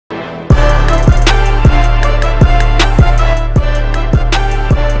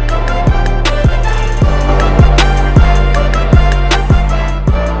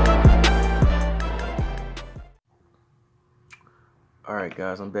Alright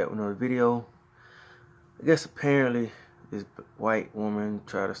guys, I'm back with another video. I guess apparently this white woman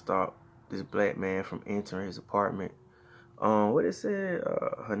tried to stop this black man from entering his apartment. What it said,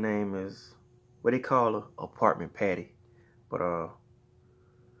 her name is, what they call her, Apartment Patty. But now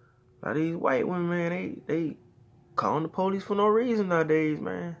these white women, man, they calling the police for no reason nowadays,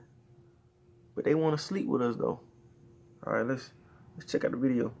 man. But they want to sleep with us though. Alright, let's check out the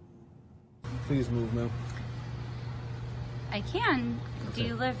video. Please move, ma'am. I can. Okay. Do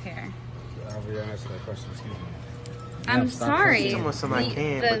you live here? I'll be answer that question. Excuse me. I'm sorry. Somebody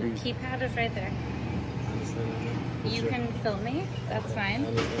can, but the keypad is right there. I understand that, ma'am. You can film me. That's I fine.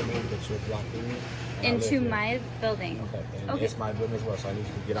 understand, ma'am, that you're blocking me. and I live Into here. my building. Okay, and Okay. it's my building as well, so I need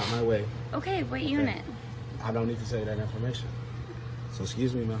you to get out my way. Okay, what unit? I don't need to say that information. So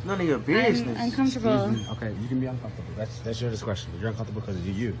excuse me, ma'am. None of your business. I'm uncomfortable. Excuse me. Okay, you can be uncomfortable. That's your discretion. You're uncomfortable because of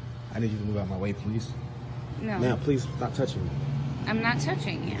you. I need you to move out my way, please. No. Ma'am, please stop touching me. I'm not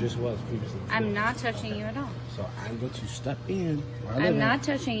touching You you. just was previously. I'm not touching you at all. So I'm going to step in. where I live I'm at. not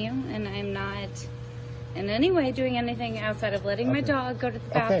touching you, and I'm not in any way doing anything outside of letting my Okay. dog go to the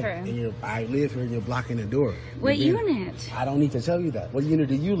Okay, bathroom. I live here and you're blocking the door. What You're being- unit? I don't need to tell you that. What unit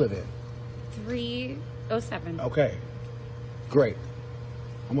do you live in? 307. Okay, great.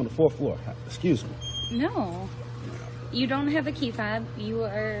 I'm on the 4th floor. Excuse me. No. You don't have a key fob. You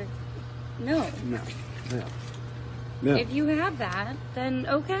are... No. No, no. Ma'am, If you have that, then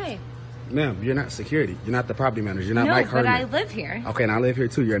okay. ma'am, you're not security. You're not the property manager. You're not No, Mike but Herman. I live here. Okay, and I live here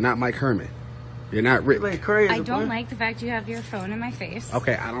too. You're not Mike Herman. You're not Rick. Like crazy, I don't boy. like the fact you have your phone in my face.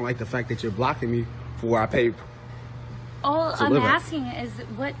 Okay, I don't like the fact that you're blocking me for where I pay. All To I'm live at. asking is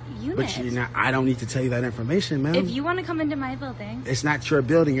what unit? But you're not. I don't need to tell you that information, ma'am. If you want to come into my building, It's not your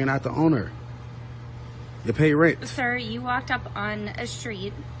building. You're not the owner. You pay rent. sir, you walked up on a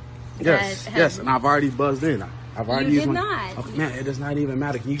street. Yes, that yes, has- and I've already buzzed in. I've already You used did my. not. Okay, man, it does not even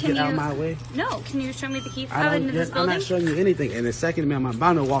matter. Can you Can get out you- my way? No, can you show me the key I fob don't. into this I'm building? not showing you anything. And the second, ma'am, I'm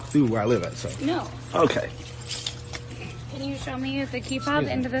bound to walk through where I live at. So. No. Okay. Can you show me the key fob Excuse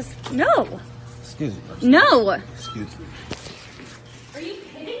me. into this? No. Excuse me. No. Excuse me. Are you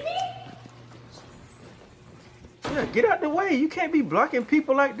kidding me? Yeah, get out the way. You can't be blocking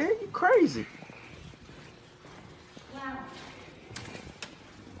people like that. You crazy. Wow.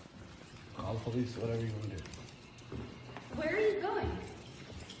 Call the police. Whatever you want to do. Where are you going?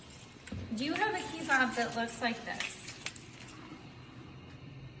 Do you have a key fob that looks like this?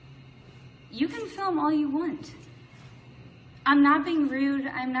 You can film all you want. I'm not being rude.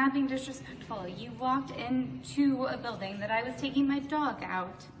 I'm not being disrespectful. You walked into a building that I was taking my dog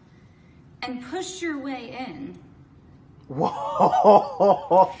out and pushed your way in.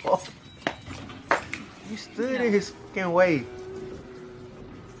 Whoa. You stood in his fucking way.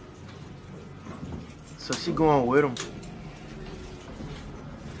 So she going with him.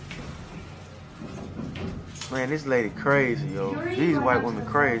 Man, this lady crazy, yo. You're These going white up to women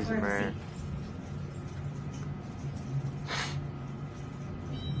the crazy, front man.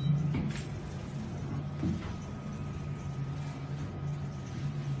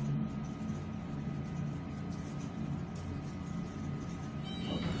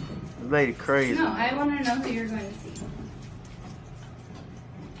 This lady crazy. No, I want to know who you're going to see.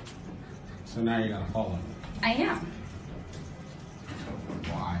 So now you're gonna follow me. I am.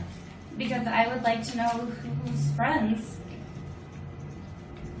 Why? Because I would like to know who's friends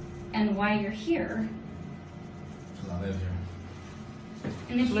and why you're here. Because I live here.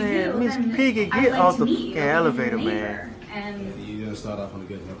 And if you Man, do, Miss then Piggy, I'd get like off to the meet you fucking as your elevator, neighbor. man. And You didn't start off on a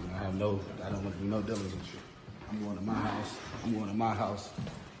good note. I don't want to do no dealings with you. I'm going to my house. I'm going to my house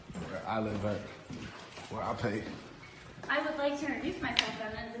where I live at, where I pay. I would like to introduce myself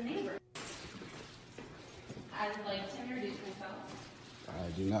then as a neighbor. I would like to introduce myself. I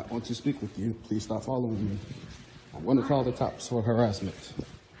do not want to speak with you. Please stop following me. I'm going to call the cops for harassment.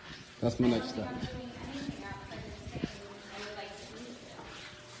 That's my next step. I'm not doing anything outside of saying I would like to meet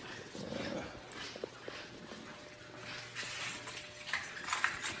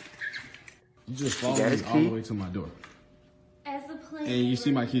you. You just got follow me his all the key? way to my door. As a plain And you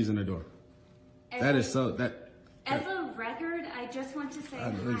see my neighbor, keys in the door. as That a- is so, that, As a record, I just want to say hi.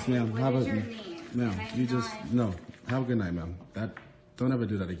 ma'am, What how is about, your name? ma'am, And I'm you just, not- no. Have a good night, ma'am. Don't ever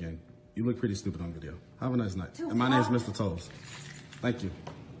do that again. You look pretty stupid on video. Have a nice night. To And my name's what? Mr. Tolles. Thank you.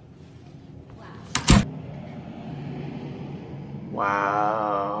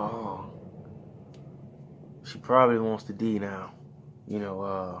 Wow. She probably wants the D now. You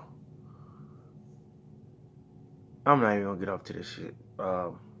know, I'm not even gonna get up to this shit.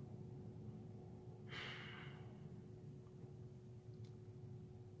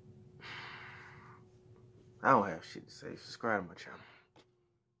 I don't have shit to say. Subscribe to my channel.